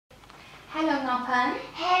Hello, Ngọc Hân.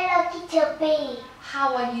 Hello, Teacher B.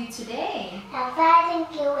 How are you today? I'm fine,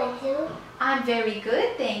 thank you. And you? I'm very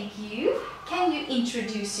good, thank you. Can you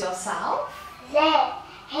introduce yourself? Yes.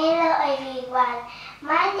 Hello, everyone.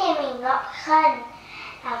 My name is Ngọc Hân.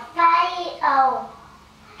 I'm 5 years old.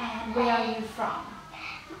 And where are you from?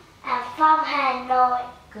 I'm from Hanoi.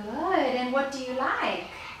 Good. And what do you like?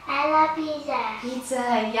 I love pizza.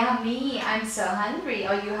 Pizza, yummy. I'm so hungry.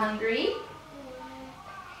 Are you hungry?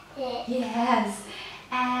 Yes. Yes.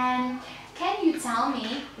 And can you tell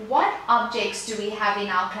me what objects do we have in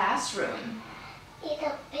our classroom? It's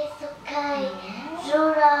a piece of cake,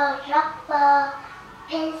 ruler, rubber,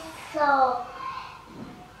 pencil,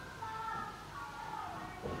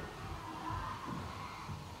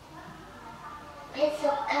 piece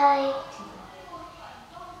of cake,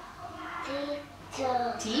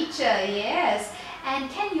 teacher. Teacher, yes.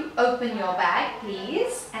 And can you open your bag,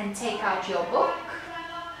 please, and take out your book?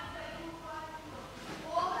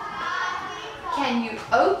 Can you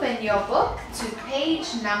open your book to page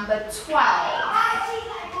number 12? 12.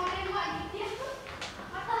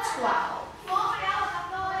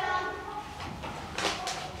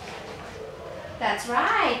 That's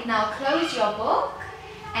right. Now close your book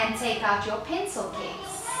and take out your pencil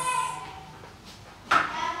case.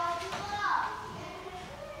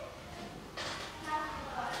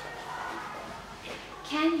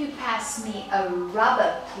 Can you pass me a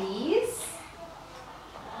rubber, please?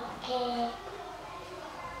 Okay.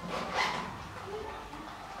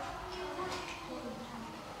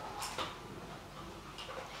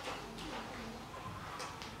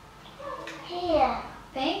 Here.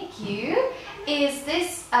 Thank you. Is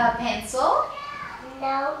this a pencil?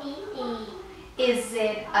 No, E. Is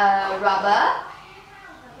it a rubber?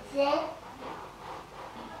 Z.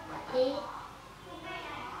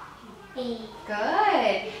 E.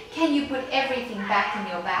 Good. Can you put everything back in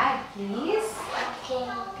your bag, please? Okay.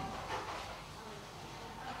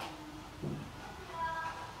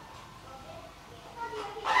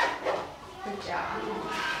 Good job.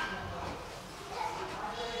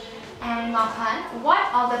 And Ngọc Hân, what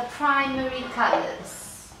are the primary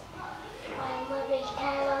colors? Primary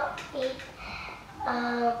color is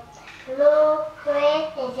blue,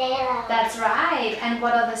 red, and yellow. That's right. And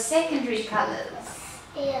what are the secondary colors?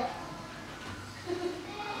 Here.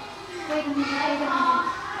 Wait a minute.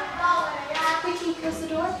 Quickly close the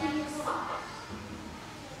door, please.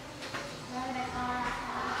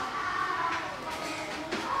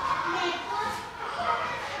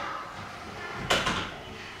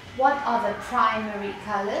 What are the primary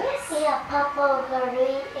colors? Here, purple,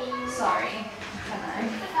 green, and Sorry,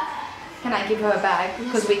 can I give her a bag?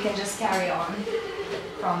 Because we can just carry on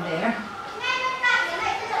from there.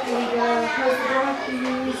 Here we go. Close the door,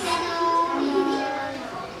 please.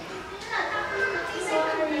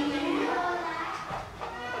 Sorry.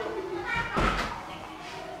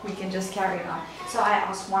 We can just carry on. So I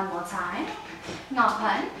ask one more time. Ngọc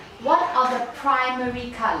Hân, what are the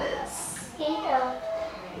primary colors? here,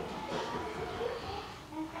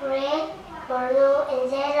 red, blue,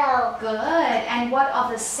 and yellow. Good. And what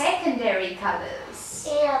are the secondary colors?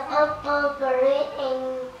 Here, purple, green,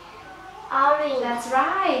 and orange. That's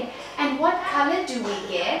right. And what color do we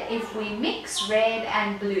get if we mix red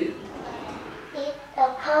and blue? It's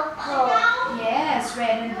a purple. Yes,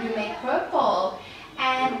 red and blue make purple.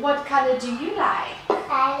 And what color do you like?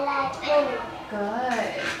 I like pink.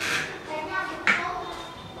 Good.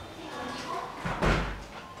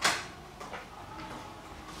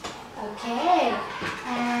 Okay.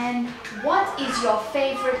 And what is your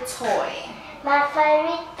favorite toy? My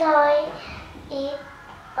favorite toy is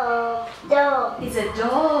a doll. It's a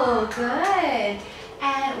doll. Good.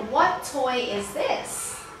 And what toy is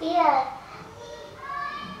this? Here,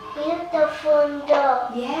 beautiful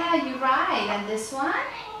doll. Yeah, you're right. And this one?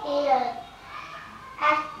 Here,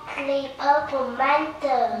 ugly purple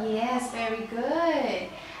mantle. Yes, very good.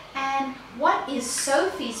 And what is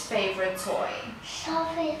Sophie's favorite toy?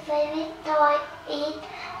 Sophie's favorite toy is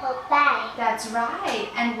a bag. That's right.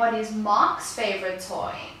 And what is Mark's favorite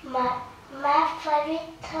toy? My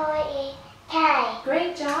favorite toy is kite.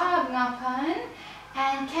 Great job, Ngọc Hân.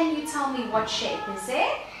 And can you tell me what shape is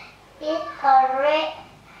it? It's a red.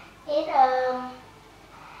 It's a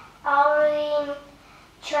orange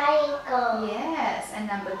triangle. Yes. And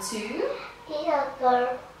number 2? It's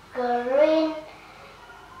a green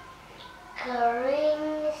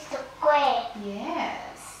square.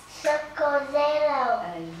 Yes. Circle zero.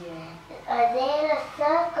 Yeah. A zero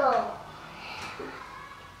circle.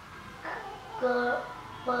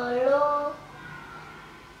 Blue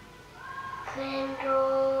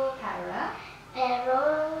candle. Para.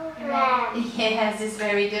 aeroplane. Yes, it's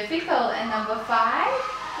very difficult. And number 5?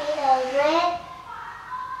 It's a red.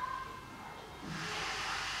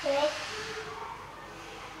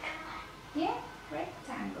 Yeah,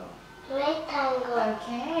 rectangle. Rectangle.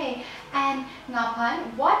 Okay. And Ngọc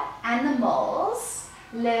Hân, what animals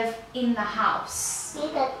live in the house?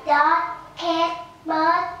 It's a dog, cat,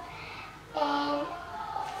 bird, and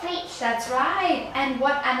fish. That's right. And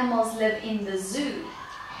what animals live in the zoo?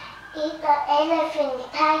 It's the elephant,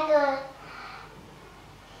 tiger,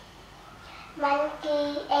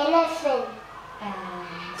 monkey, elephant, And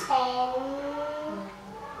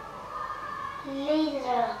and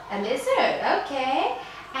lizard. a lizard. Okay.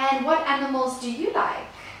 And what animals do you like?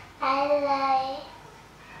 I like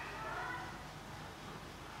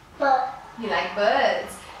bird. You like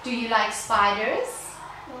birds. Do you like spiders?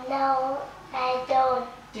 No, I don't.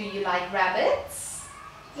 Do you like rabbits?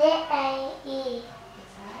 Yes, I eat.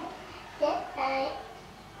 Yes, I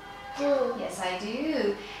do. Yes, I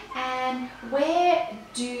do. And where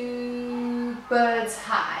do birds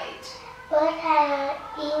hide? Birds are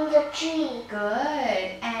in the tree.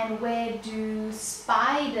 Good. And where do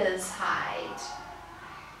spiders hide?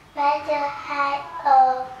 Spider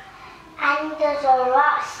hide under the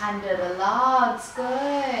rocks. Under the logs.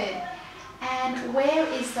 Good. And where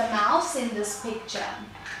is the mouse in this picture?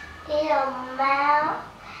 It's a mouse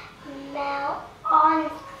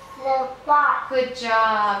on the box. Good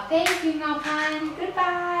job. Thank you, Ngọc Hân.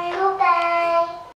 Goodbye. Goodbye.